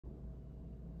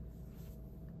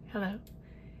Hello,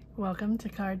 welcome to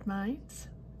Cardminds.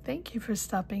 Thank you for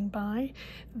stopping by.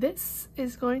 This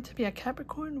is going to be a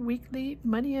Capricorn weekly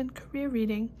money and career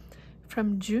reading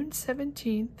from June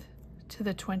 17th to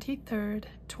the 23rd,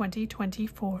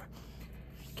 2024.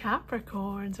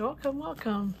 Capricorns, welcome,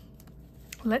 welcome.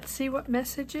 Let's see what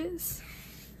messages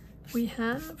we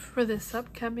have for this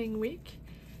upcoming week.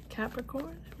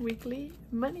 Capricorn weekly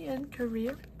money and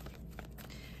career,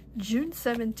 June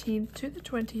 17th to the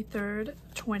 23rd,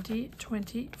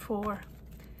 2024.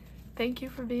 Thank you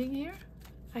for being here.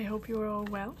 I hope you are all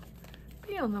well.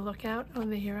 Be on the lookout on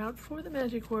the Hear Out for the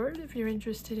magic word. If you're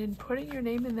interested in putting your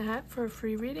name in the hat for a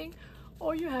free reading,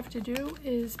 all you have to do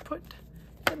is put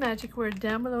the magic word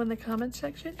down below in the comment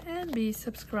section and be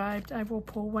subscribed. I will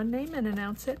pull one name and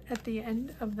announce it at the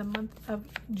end of the month of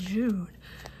June.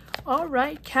 All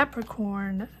right,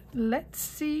 Capricorn, let's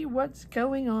see what's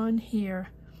going on here.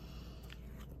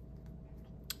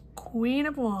 Queen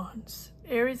of Wands,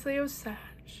 Aries, Leo, Sag,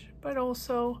 but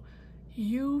also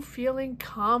you feeling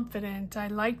confident. I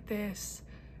like this.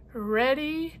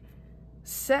 Ready,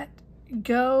 set,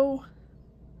 go.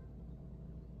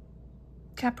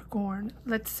 Capricorn,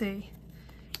 let's see.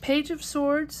 Page of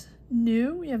Swords,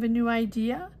 new. You have a new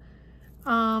idea.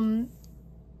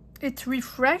 It's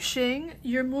refreshing.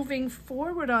 You're moving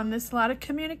forward on this. A lot of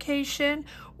communication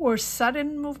or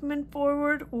sudden movement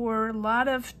forward, or a lot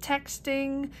of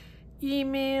texting,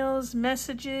 emails,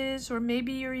 messages, or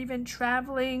maybe you're even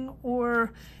traveling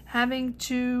or having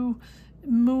to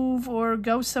move or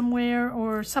go somewhere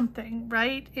or something,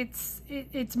 right?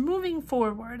 It's moving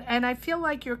forward, and I feel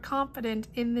like you're confident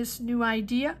in this new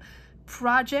idea,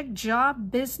 project,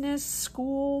 job, business,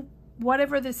 school,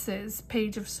 whatever this is.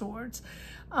 Page of Swords.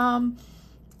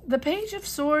 The Page of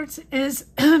Swords is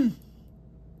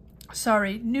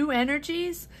sorry, new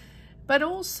energies, but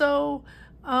also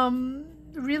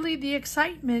really the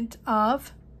excitement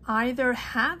of either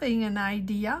having an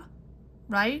idea,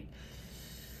 right?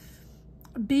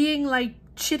 Being like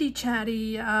chitty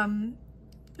chatty,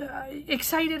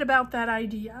 excited about that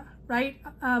idea, right?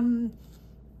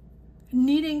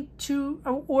 Needing to,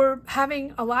 or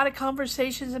having a lot of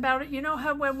conversations about it. You know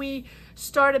how when we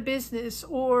start a business,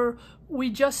 or we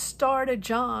just start a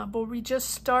job, or we just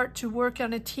start to work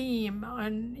on a team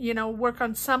and, you know, work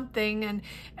on something, and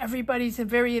everybody's a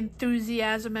very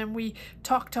enthusiasm, and we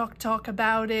talk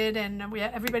about it, and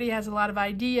everybody has a lot of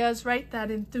ideas, right? That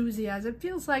enthusiasm, it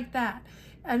feels like that.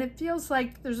 And it feels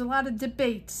like there's a lot of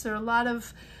debates, or a lot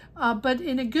of but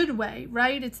in a good way,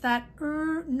 right? It's that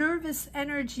nervous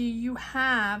energy you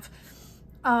have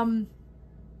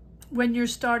when you're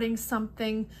starting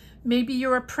something. Maybe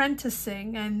you're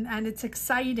apprenticing, and it's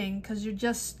exciting because you're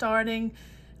just starting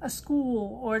a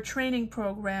school or a training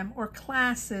program or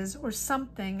classes or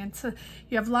something. And so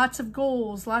you have lots of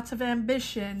goals, lots of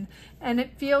ambition, and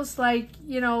it feels like,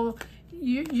 you know,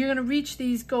 you're going to reach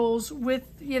these goals with,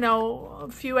 you know,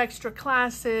 a few extra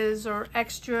classes or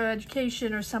extra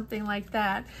education or something like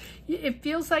that. It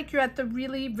feels like you're at the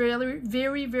really,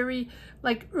 very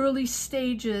like early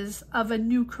stages of a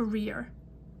new career.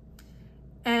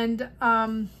 And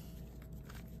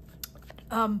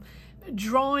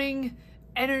drawing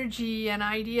energy and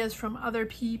ideas from other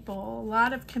people, a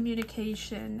lot of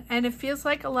communication, and it feels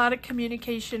like a lot of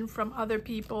communication from other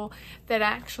people that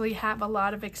actually have a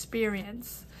lot of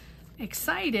experience.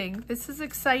 Exciting. This is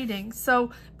exciting.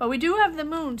 So, but we do have the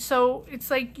moon, so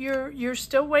it's like you're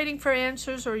still waiting for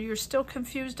answers, or you're still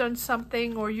confused on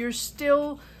something, or you're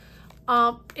still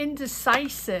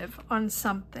indecisive on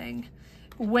something.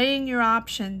 Weighing your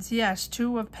options. Yes,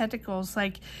 Two of Pentacles.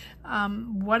 Like,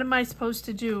 what am I supposed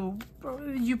to do?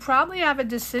 You probably have a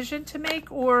decision to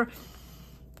make, or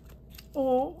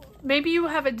maybe you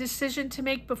have a decision to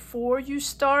make before you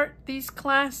start these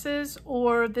classes,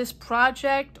 or this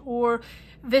project, or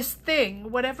this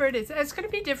thing, whatever it is. It's going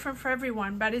to be different for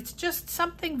everyone, but it's just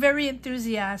something very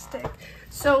enthusiastic.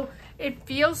 So it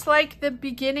feels like the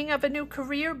beginning of a new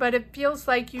career, but it feels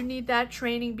like you need that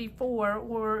training before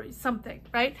or something,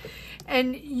 right?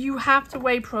 And you have to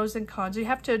weigh pros and cons. You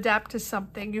have to adapt to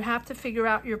something. You have to figure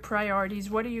out your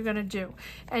priorities. What are you going to do?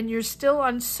 And you're still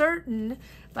uncertain,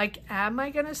 like, am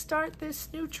I going to start this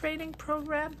new training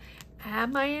program?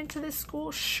 Am I into this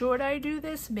school? Should I do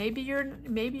this? Maybe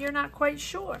you're not quite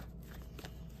sure.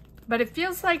 But it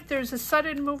feels like there's a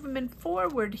sudden movement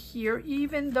forward here,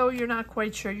 even though you're not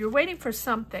quite sure. You're waiting for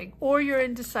something, or you're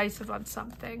indecisive on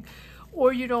something,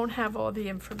 or you don't have all the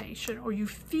information, or you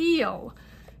feel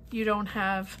you don't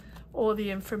have all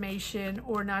the information,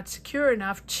 or not secure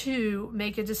enough to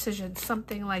make a decision,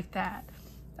 something like that.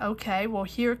 Okay, well,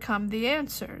 here come the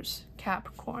answers,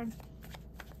 Capricorn.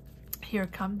 Here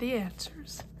come the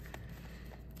answers.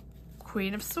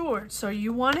 Queen of Swords. So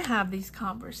you want to have these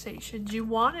conversations. You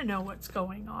want to know what's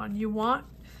going on. You want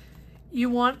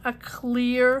a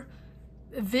clear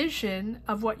vision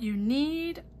of what you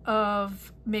need,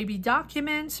 of maybe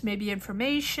documents, maybe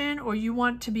information, or you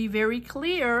want to be very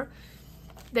clear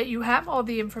that you have all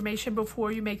the information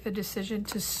before you make the decision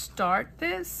to start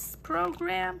this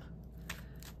program.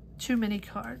 Too many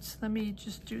cards. Let me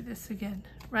just do this again,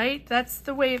 right? That's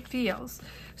the way it feels.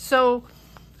 So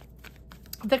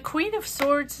the Queen of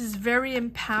Swords is very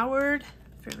empowered.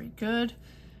 Very good.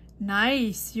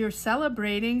 Nice. You're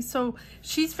celebrating. So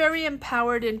she's very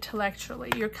empowered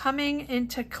intellectually. You're coming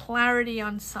into clarity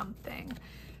on something.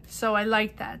 So I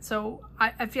like that. So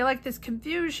I feel like this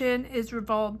confusion is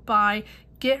resolved by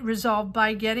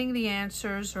getting the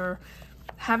answers, or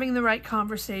having the right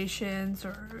conversations,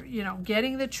 or, you know,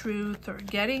 getting the truth, or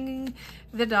getting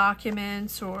the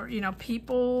documents, or, you know,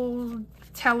 people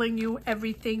telling you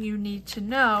everything you need to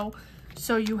know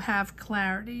so you have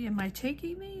clarity. Am I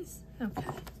taking these? Okay.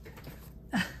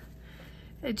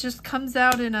 It just comes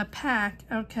out in a pack.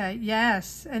 Okay,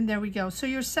 yes, and there we go. So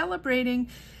you're celebrating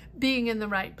being in the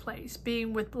right place,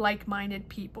 being with like-minded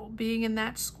people, being in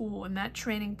that school, in that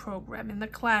training program, in the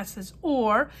classes,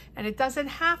 and it doesn't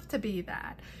have to be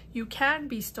that. You can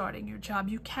be starting your job.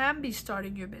 You can be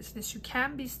starting your business. You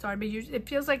can be starting, but it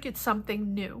feels like it's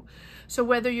something new. So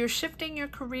whether you're shifting your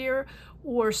career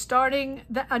or starting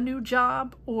a new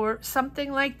job or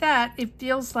something like that, it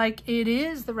feels like it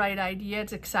is the right idea.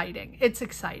 It's exciting. It's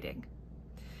exciting.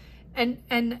 And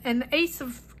the Ace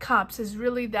of Cups is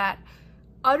really that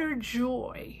utter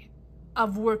joy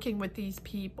of working with these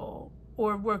people,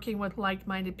 or working with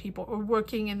like-minded people, or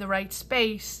working in the right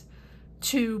space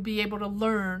to be able to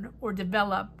learn or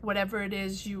develop whatever it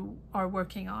is you are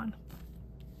working on.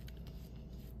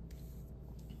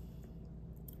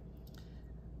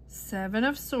 Seven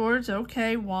of Swords.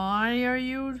 Okay, why are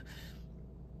you...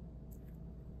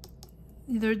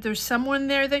 There's someone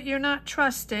there that you're not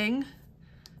trusting.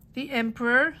 The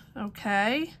Emperor.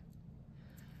 Okay.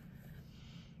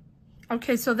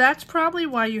 Okay, so that's probably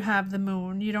why you have the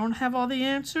Moon. You don't have all the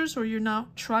answers, or you're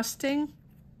not trusting.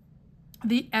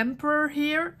 The Emperor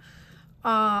here,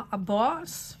 a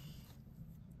boss,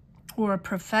 or a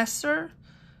professor,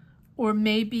 or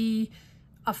maybe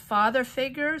a father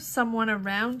figure, someone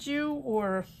around you,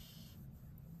 or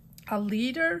a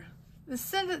leader.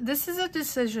 This is a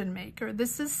decision maker.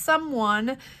 This is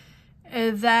someone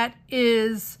that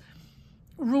is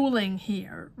ruling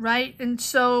here, right? And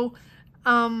so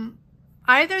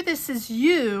either this is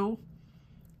you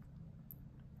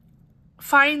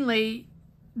finally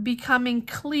becoming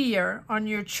clear on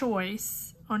your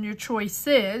choices,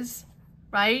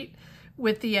 right?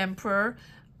 With the Emperor,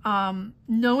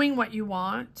 knowing what you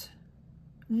want,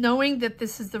 knowing that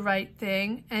this is the right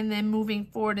thing, and then moving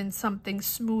forward in something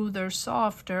smoother,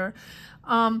 softer.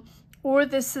 Or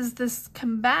this is this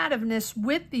combativeness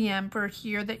with the Emperor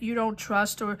here that you don't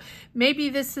trust, or maybe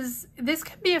this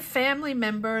could be a family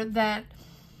member that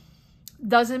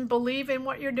doesn't believe in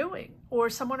what you're doing, or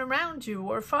someone around you,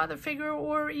 or a father figure,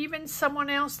 or even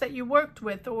someone else that you worked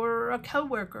with, or a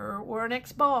coworker, or an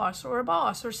ex-boss, or a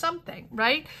boss, or something,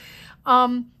 right?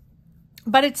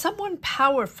 But it's someone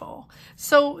powerful.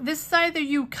 So this is either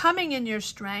you coming in your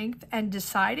strength and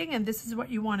deciding, and this is what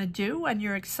you want to do, and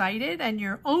you're excited, and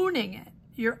you're owning it.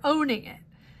 You're owning it.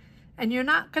 And you're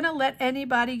not going to let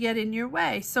anybody get in your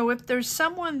way. So if there's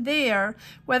someone there,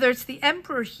 whether it's the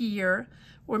Emperor here,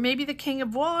 or maybe the King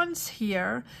of Wands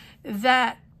here,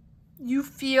 that you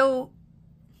feel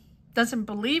doesn't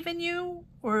believe in you,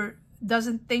 or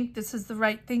doesn't think this is the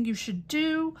right thing you should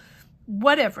do,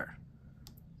 whatever.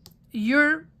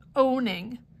 You're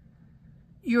owning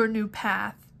your new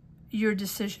path, your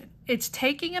decision. It's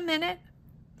taking a minute.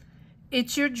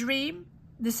 It's your dream.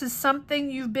 This is something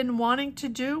you've been wanting to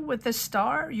do with the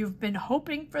star. You've been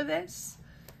hoping for this.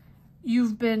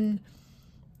 You've been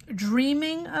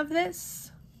dreaming of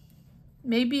this.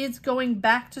 Maybe it's going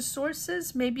back to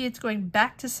sources. Maybe it's going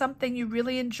back to something you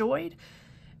really enjoyed.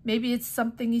 Maybe it's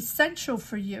something essential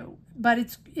for you.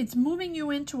 But it's moving you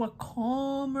into a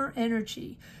calmer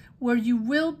energy, where you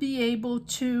will be able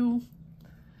to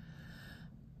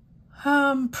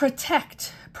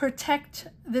protect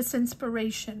this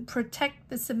inspiration, protect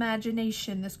this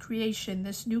imagination, this creation,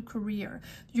 this new career.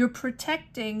 You're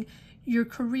protecting your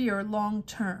career long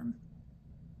term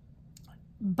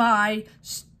by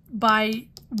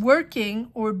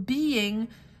working or being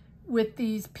with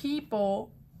these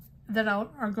people that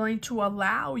are going to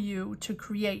allow you to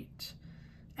create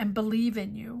and believe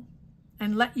in you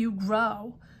and let you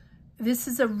grow. This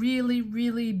is a really,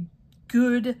 really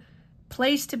good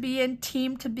place to be in,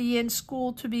 team to be in,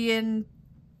 school to be in,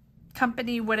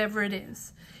 company, whatever it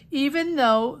is. Even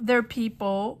though they're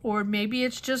people, or maybe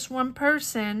it's just one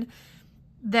person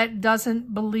that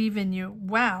doesn't believe in you.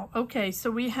 Wow. Okay,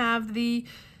 so we have the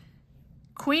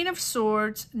Queen of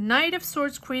Swords, Knight of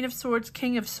Swords, Queen of Swords,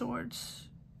 King of Swords,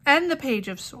 and the Page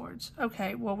of Swords.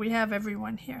 Okay, well, we have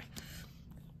everyone here.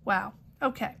 Wow.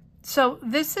 Okay, so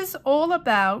this is all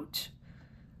about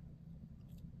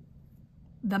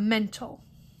the mental.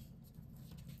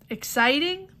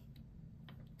 Exciting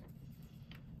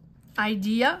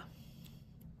idea,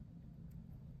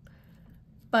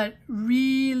 but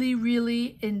really,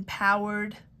 really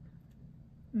empowered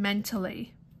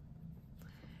mentally.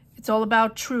 It's all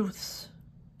about truths.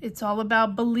 It's all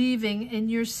about believing in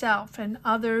yourself and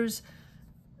others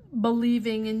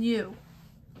believing in you.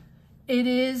 It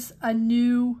is a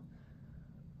new,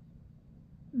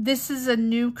 this is a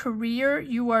new career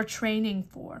you are training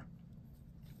for,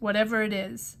 whatever it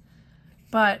is.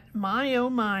 But my, oh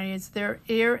my, is there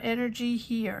air energy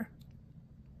here?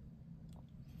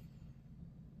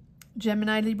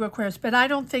 Gemini, Libra, Aquarius. But I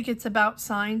don't think it's about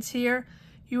signs here.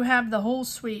 You have the whole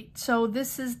suite. So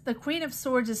this is, the Queen of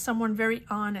Swords is someone very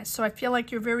honest. So I feel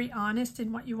like you're very honest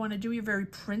in what you want to do. You're very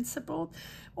principled.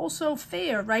 Also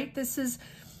fair, right? This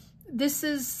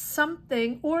is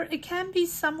something, or it can be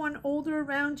someone older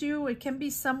around you. It can be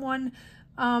someone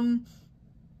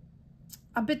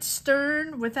a bit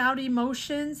stern, without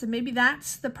emotions, and maybe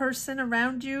that's the person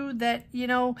around you that, you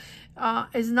know,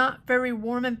 is not very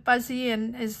warm and fuzzy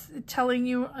and is telling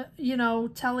you,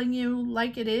 telling you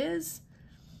like it is.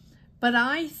 But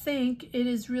I think it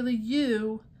is really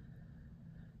you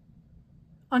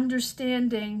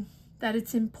understanding that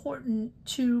it's important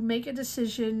to make a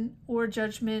decision or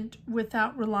judgment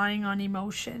without relying on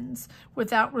emotions,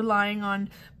 without relying on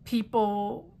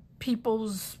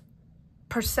people's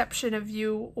perception of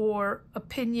you or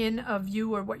opinion of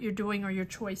you or what you're doing or your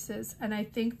choices. And I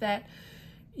think that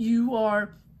you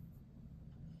are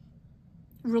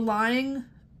relying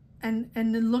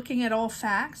and looking at all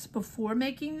facts before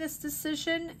making this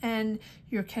decision, and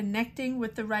you're connecting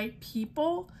with the right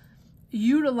people,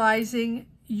 utilizing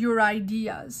your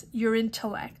ideas, your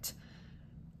intellect.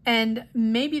 And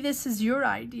maybe this is your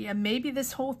idea. Maybe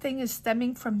this whole thing is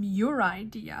stemming from your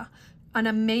idea, an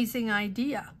amazing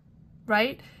idea.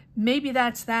 Right? Maybe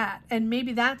that's that. And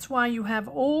maybe that's why you have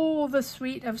all the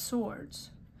suite of swords.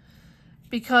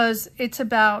 Because it's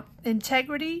about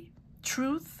integrity,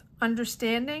 truth,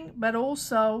 understanding, but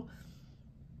also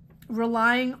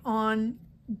relying on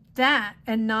that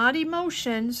and not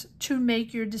emotions to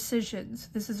make your decisions.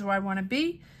 This is where I want to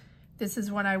be. This is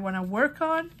what I want to work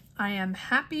on. I am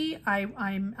happy.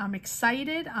 I'm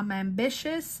excited. I'm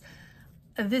ambitious.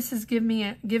 This is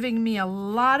giving me a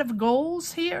lot of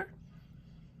goals here.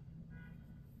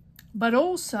 But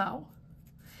also,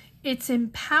 it's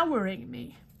empowering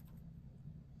me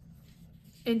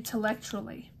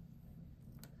intellectually.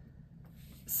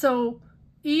 So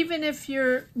even if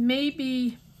you're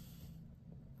maybe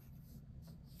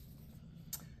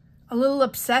a little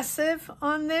obsessive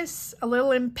on this, a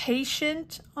little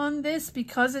impatient on this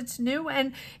because it's new,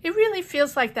 and it really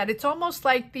feels like that. It's almost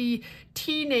like the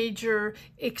teenager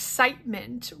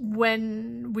excitement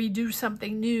when we do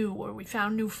something new, or we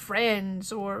found new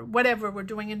friends, or whatever, we're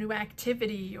doing a new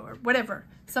activity or whatever,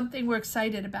 something we're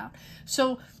excited about.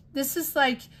 So this is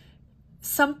like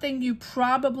something you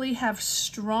probably have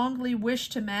strongly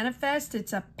wished to manifest.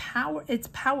 It's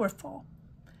powerful.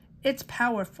 It's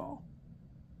powerful.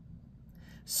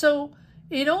 So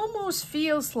it almost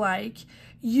feels like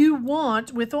you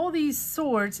want, with all these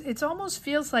swords, it almost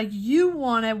feels like you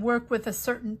want to work with a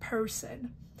certain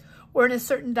person, or in a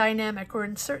certain dynamic, or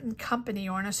in a certain company,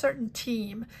 or in a certain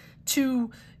team to,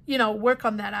 you know, work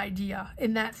on that idea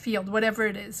in that field, whatever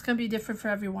it is. It's going to be different for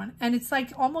everyone. And it's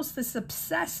like almost this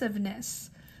obsessiveness,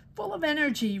 full of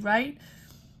energy, right?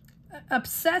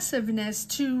 Obsessiveness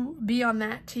to be on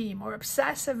that team, or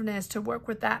obsessiveness to work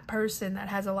with that person that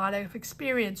has a lot of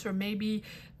experience, or maybe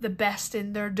the best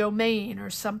in their domain, or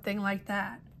something like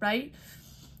that, right?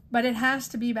 But it has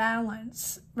to be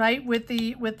balanced, right, with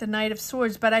the Knight of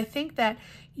Swords. But I think that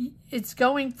it's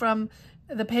going from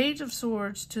the Page of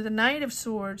Swords to the Knight of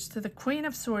Swords to the Queen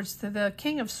of Swords to the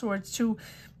King of Swords to,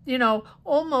 you know,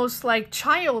 almost like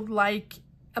childlike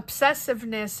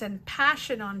obsessiveness and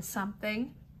passion on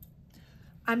something.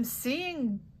 I'm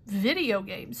seeing video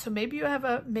games. So maybe you have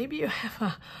an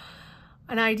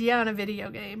idea on a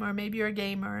video game, or maybe you're a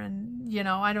gamer, and, you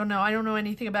know, I don't know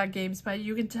anything about games, but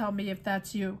you can tell me if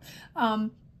that's you.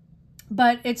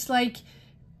 But it's like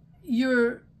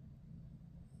there's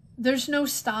no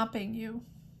stopping you.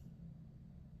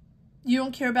 You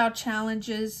don't care about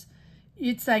challenges.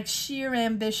 It's like sheer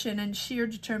ambition and sheer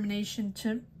determination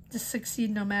to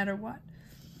succeed no matter what.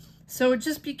 So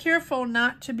just be careful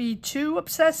not to be too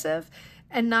obsessive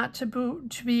and not to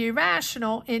be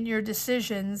irrational in your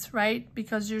decisions, right?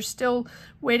 Because you're still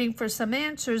waiting for some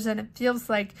answers, and it feels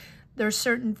like there's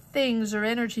certain things or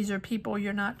energies or people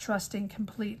you're not trusting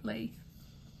completely.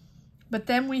 But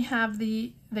then we have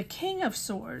the King of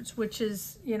Swords, which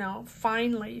is, you know,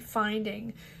 finally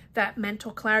finding that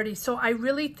mental clarity. So I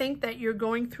really think that you're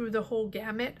going through the whole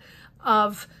gamut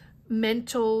of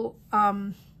mental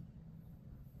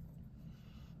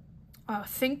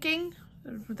thinking.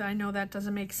 I know that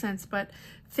doesn't make sense, but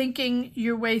thinking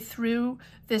your way through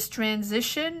this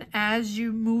transition as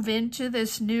you move into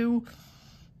this new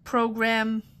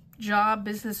program, job,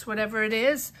 business, whatever it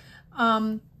is.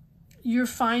 You're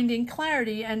finding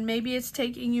clarity, and maybe it's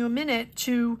taking you a minute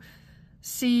to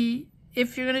see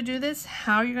if you're going to do this,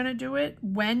 how you're going to do it,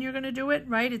 when you're going to do it,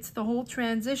 right? It's the whole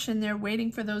transition. They're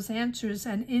waiting for those answers,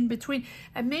 and in between,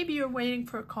 and maybe you're waiting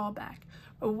for a callback,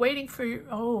 or waiting for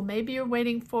maybe you're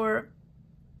waiting for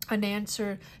an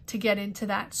answer to get into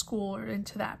that school or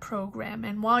into that program.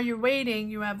 And while you're waiting,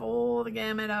 you have all the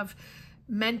gamut of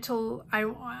mental,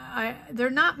 there are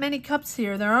not many cups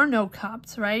here. There are no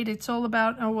cups, right? It's all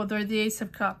about, oh, well, they're the Ace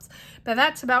of Cups. But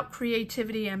that's about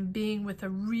creativity and being with a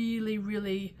really,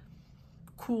 really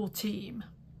cool team,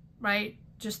 right?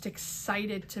 Just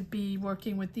excited to be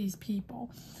working with these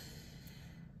people.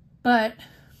 But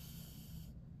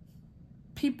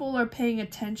people are paying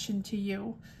attention to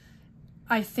you.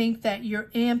 I think that you're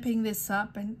amping this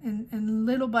up and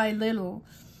little by little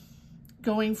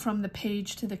going from the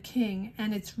Page to the King.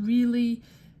 And it's really,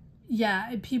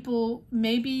 yeah, people,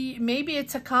 maybe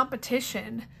it's a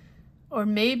competition, or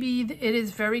maybe it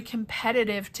is very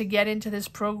competitive to get into this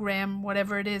program,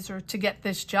 whatever it is, or to get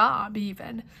this job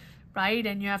even, right?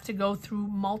 And you have to go through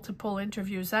multiple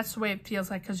interviews. That's the way it feels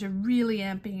like, because you're really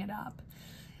amping it up.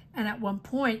 And at one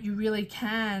point, you really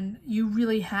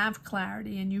have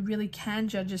clarity, and you really can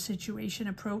judge a situation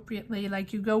appropriately.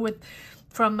 Like you go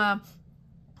from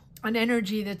an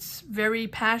energy that's very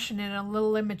passionate and a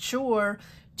little immature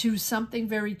to something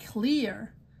very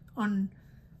clear on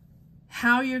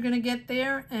how you're going to get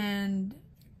there and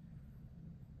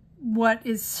what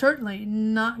is certainly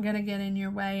not going to get in your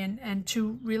way, and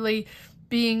to really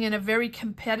being in a very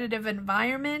competitive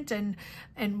environment and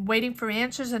waiting for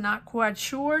answers and not quite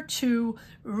sure, to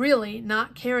really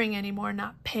not caring anymore,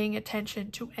 not paying attention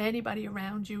to anybody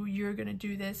around you. You're going to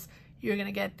do this. You're going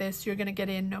to get this. You're going to get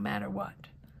in no matter what,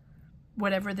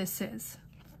 whatever this is.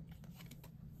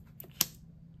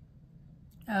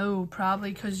 Oh,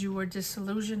 probably because you were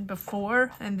disillusioned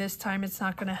before, and this time it's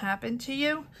not going to happen to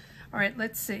you. All right,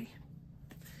 let's see.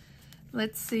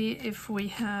 Let's see if we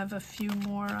have a few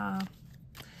more.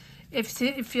 If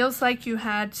it feels like you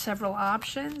had several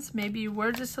options, maybe you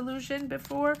were disillusioned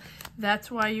before. That's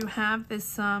why you have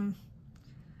this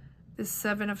this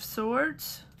Seven of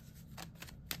Swords.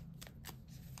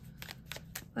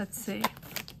 Let's see.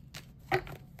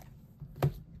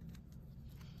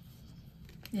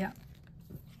 Yeah.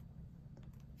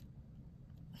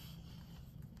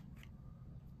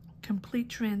 Complete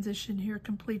transition here,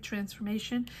 complete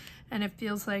transformation. And it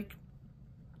feels like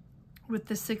with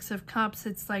the Six of Cups,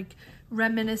 it's like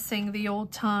reminiscing the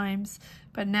old times,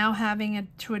 but now having it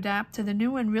to adapt to the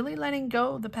new, and really letting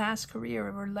go of the past career,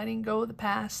 or letting go of the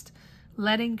past,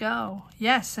 letting go.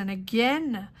 Yes, and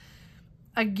again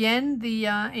the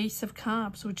Ace of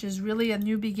Cups, which is really a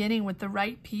new beginning with the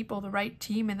right people, the right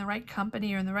team, and the right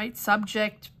company, or in the right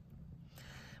subject,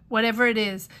 whatever it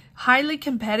is. Highly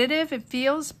competitive, it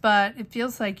feels, but it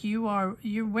feels like you're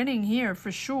winning here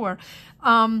for sure.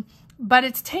 But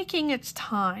it's taking its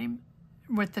time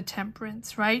with the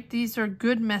Temperance, right? These are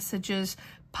good messages,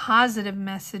 positive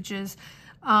messages,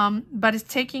 but it's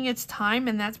taking its time,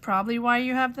 and that's probably why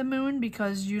you have the Moon,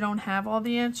 because you don't have all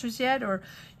the answers yet, or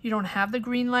you don't have the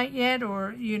green light yet,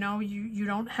 or you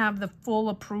don't have the full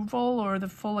approval or the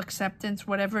full acceptance,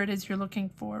 whatever it is you're looking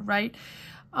for, right?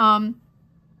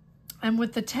 And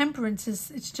with the Temperance,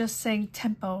 it's just saying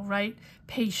tempo, right?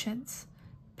 Patience.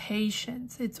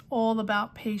 Patience. It's all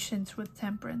about patience with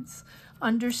Temperance.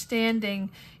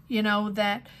 Understanding,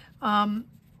 that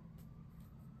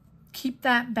keep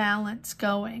that balance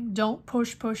going. Don't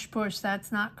push.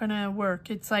 That's not going to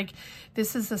work. It's like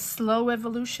this is a slow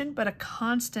evolution, but a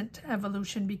constant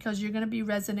evolution, because you're going to be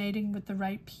resonating with the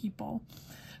right people.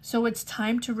 So it's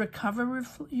time to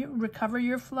recover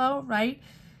your flow, right?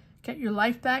 Get your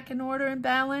life back in order and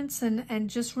balance, and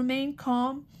just remain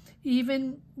calm.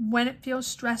 even when it feels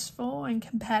stressful and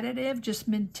competitive, just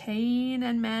maintain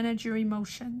and manage your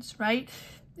emotions, right?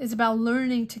 It's about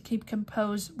learning to keep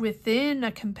composed within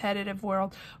a competitive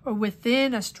world or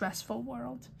within a stressful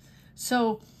world.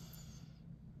 So,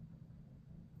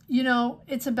 you know,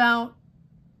 it's about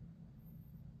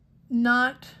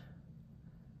not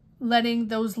letting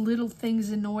those little things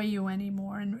annoy you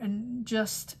anymore, and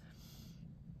just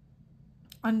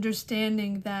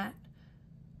understanding that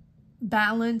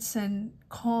balance and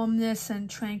calmness and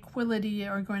tranquility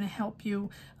are going to help you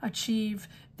achieve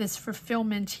this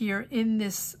fulfillment here in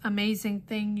this amazing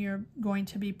thing you're going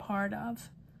to be part of.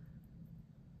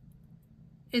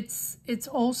 It's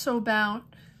also about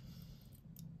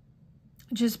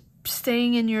just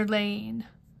staying in your lane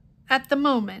at the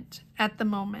moment.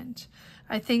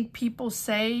 I think people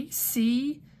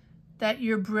see that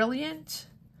you're brilliant,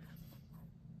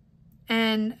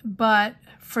 but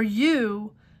for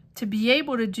you to be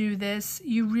able to do this,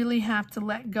 you really have to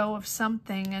let go of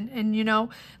something and you know,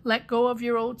 let go of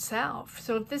your old self.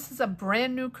 So if this is a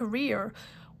brand new career,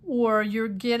 or you're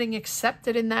getting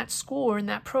accepted in that school or in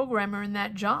that program or in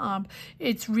that job,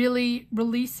 it's really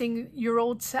releasing your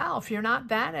old self. You're not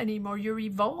that anymore. You're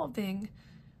evolving.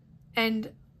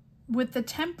 And with the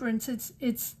Temperance,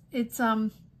 it's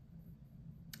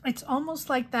almost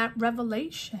like that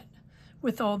revelation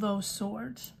with all those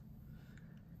swords.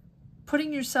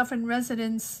 Putting yourself in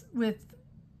resonance with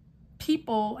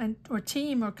people or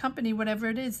team or company, whatever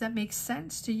it is that makes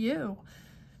sense to you.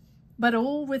 But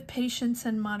all with patience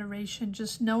and moderation,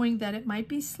 just knowing that it might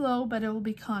be slow, but it will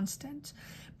be constant.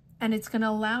 And it's going to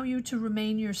allow you to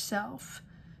remain yourself.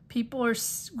 People are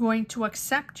going to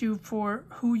accept you for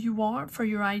who you are, for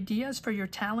your ideas, for your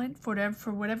talent, for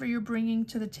whatever you're bringing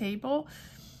to the table.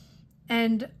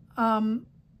 And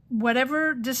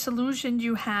whatever disillusion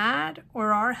you had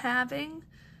or are having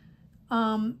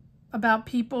about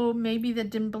people maybe that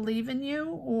didn't believe in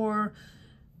you or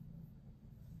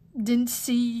didn't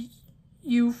see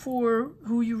you for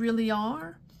who you really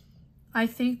are, I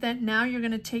think that now you're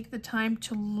going to take the time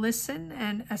to listen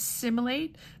and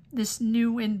assimilate this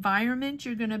new environment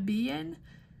you're going to be in,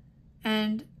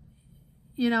 and,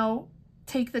 you know,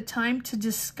 take the time to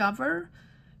discover,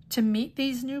 to meet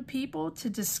these new people, to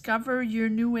discover your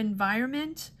new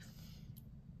environment,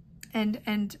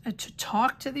 and to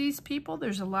talk to these people.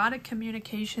 There's a lot of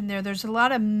communication there. There's a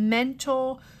lot of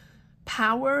mental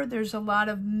power. There's a lot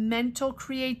of mental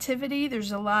creativity.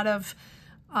 There's a lot of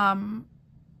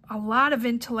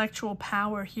intellectual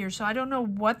power here. So I don't know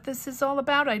what this is all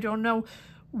about. I don't know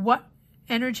what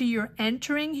energy you're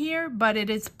entering here, but it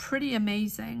is pretty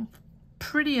amazing.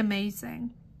 Pretty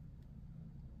amazing.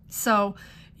 So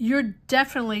you're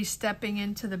definitely stepping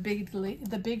into the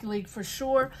big league for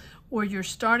sure, or you're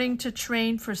starting to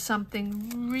train for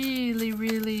something really,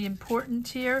 really important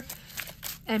here,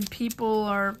 and people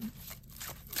are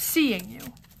seeing you,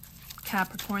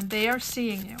 Capricorn. They are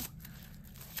seeing you.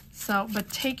 So, but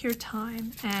take your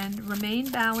time and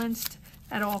remain balanced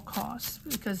at all costs,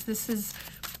 because this is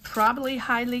probably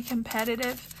highly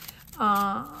competitive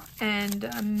and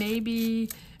maybe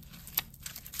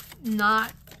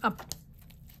not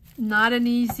an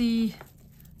easy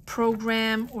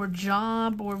program or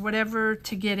job or whatever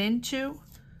to get into.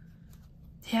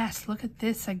 Yes, look at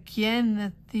this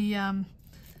again.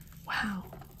 Wow,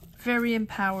 very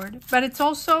empowered. But it's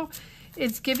also,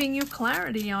 it's giving you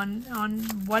clarity on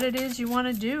what it is you want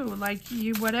to do. Like,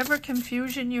 whatever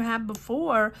confusion you had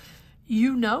before,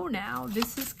 you know now.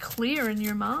 This is clear in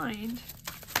your mind.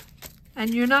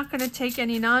 And you're not going to take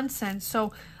any nonsense.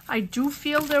 So I do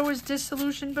feel there was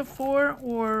disillusion before,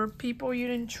 or people you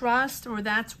didn't trust, or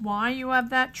that's why you have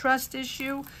that trust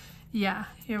issue. Yeah,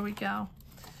 here we go.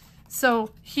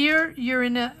 So here you're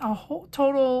in a whole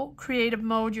total creative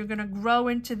mode. You're going to grow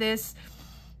into this.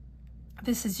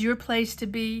 This is your place to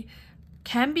be.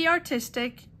 Can be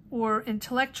artistic or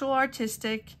intellectual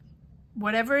artistic,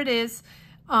 whatever it is.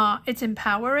 It's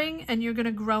empowering, and you're going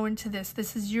to grow into this.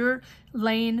 This is your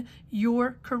lane,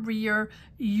 your career,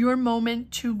 your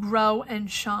moment to grow and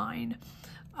shine.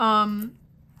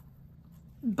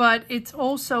 But it's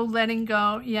also letting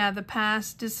go, yeah, the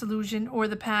past disillusion or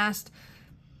the past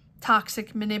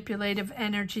toxic manipulative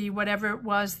energy, whatever it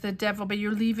was, the devil, but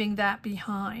you're leaving that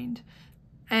behind.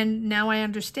 And now I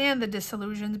understand the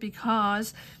disillusions,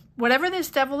 because whatever this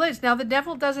devil is, now the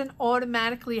devil doesn't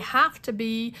automatically have to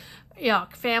be, you know,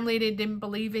 family that didn't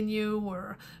believe in you,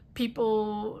 or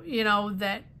people, you know,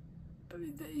 that,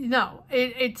 no,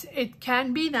 it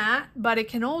can be that, but it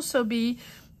can also be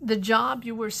the job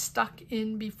you were stuck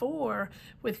in before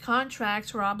with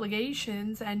contracts or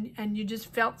obligations, and you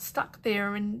just felt stuck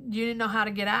there and you didn't know how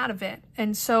to get out of it.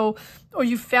 And so, or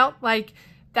you felt like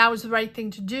that was the right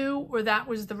thing to do, or that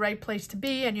was the right place to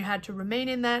be, and you had to remain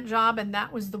in that job, and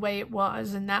that was the way it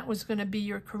was, and that was going to be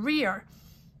your career.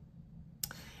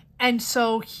 And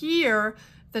so here,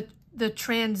 the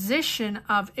transition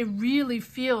of it really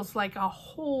feels like a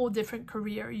whole different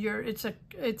career. It's a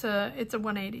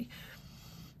 180.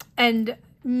 And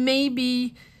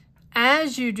maybe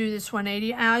as you do this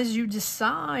 180, as you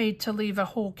decide to leave a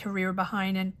whole career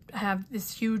behind and have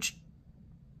this huge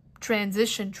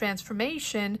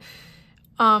transformation,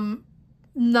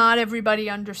 not everybody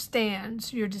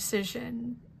understands your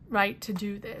decision, right, to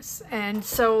do this. And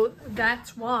so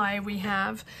that's why we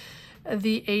have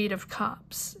the Eight of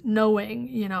Cups, knowing,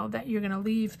 you know, that you're going to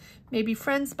leave maybe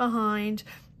friends behind,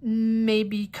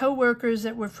 maybe co-workers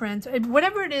that were friends,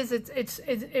 whatever it is.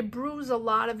 It brews a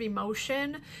lot of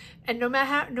emotion, and no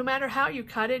matter how you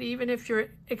cut it, even if you're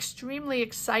extremely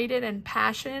excited and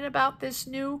passionate about this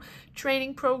new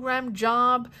training program,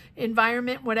 job,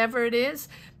 environment, whatever it is,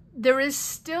 there is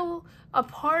still a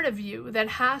part of you that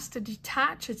has to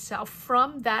detach itself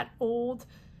from that old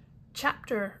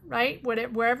chapter, right?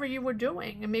 Wherever you were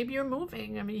doing, and maybe you're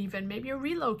moving, I mean, even maybe you're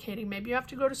relocating, maybe you have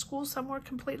to go to school somewhere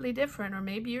completely different, or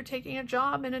maybe you're taking a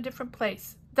job in a different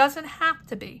place. Doesn't have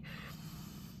to be,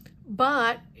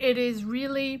 but it is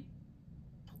really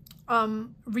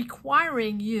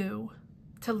requiring you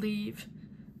to leave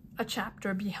a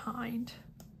chapter behind,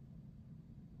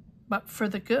 but for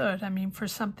the good. I mean, for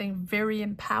something very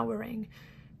empowering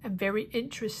and very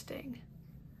interesting.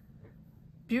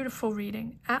 Beautiful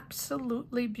reading,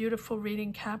 absolutely beautiful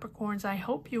reading, Capricorns. I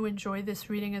hope you enjoyed this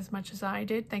reading as much as I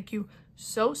did. Thank you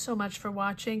so much for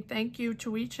watching. Thank you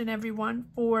to each and every one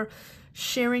for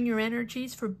sharing your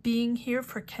energies, for being here,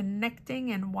 for connecting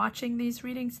and watching these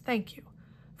readings. Thank you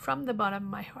from the bottom of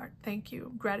my heart. Thank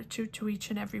you. Gratitude to each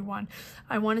and every one.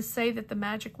 I want to say that the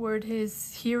magic word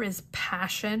here is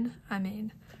passion. I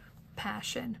mean,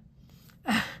 passion.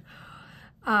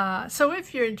 So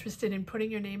if you're interested in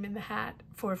putting your name in the hat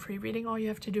for a free reading, all you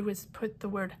have to do is put the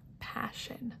word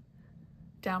passion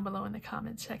down below in the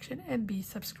comment section and be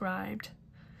subscribed.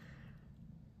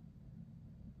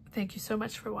 Thank you so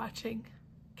much for watching,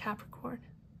 Capricorn.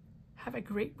 Have a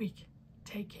great week.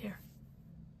 Take care.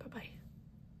 Bye-bye.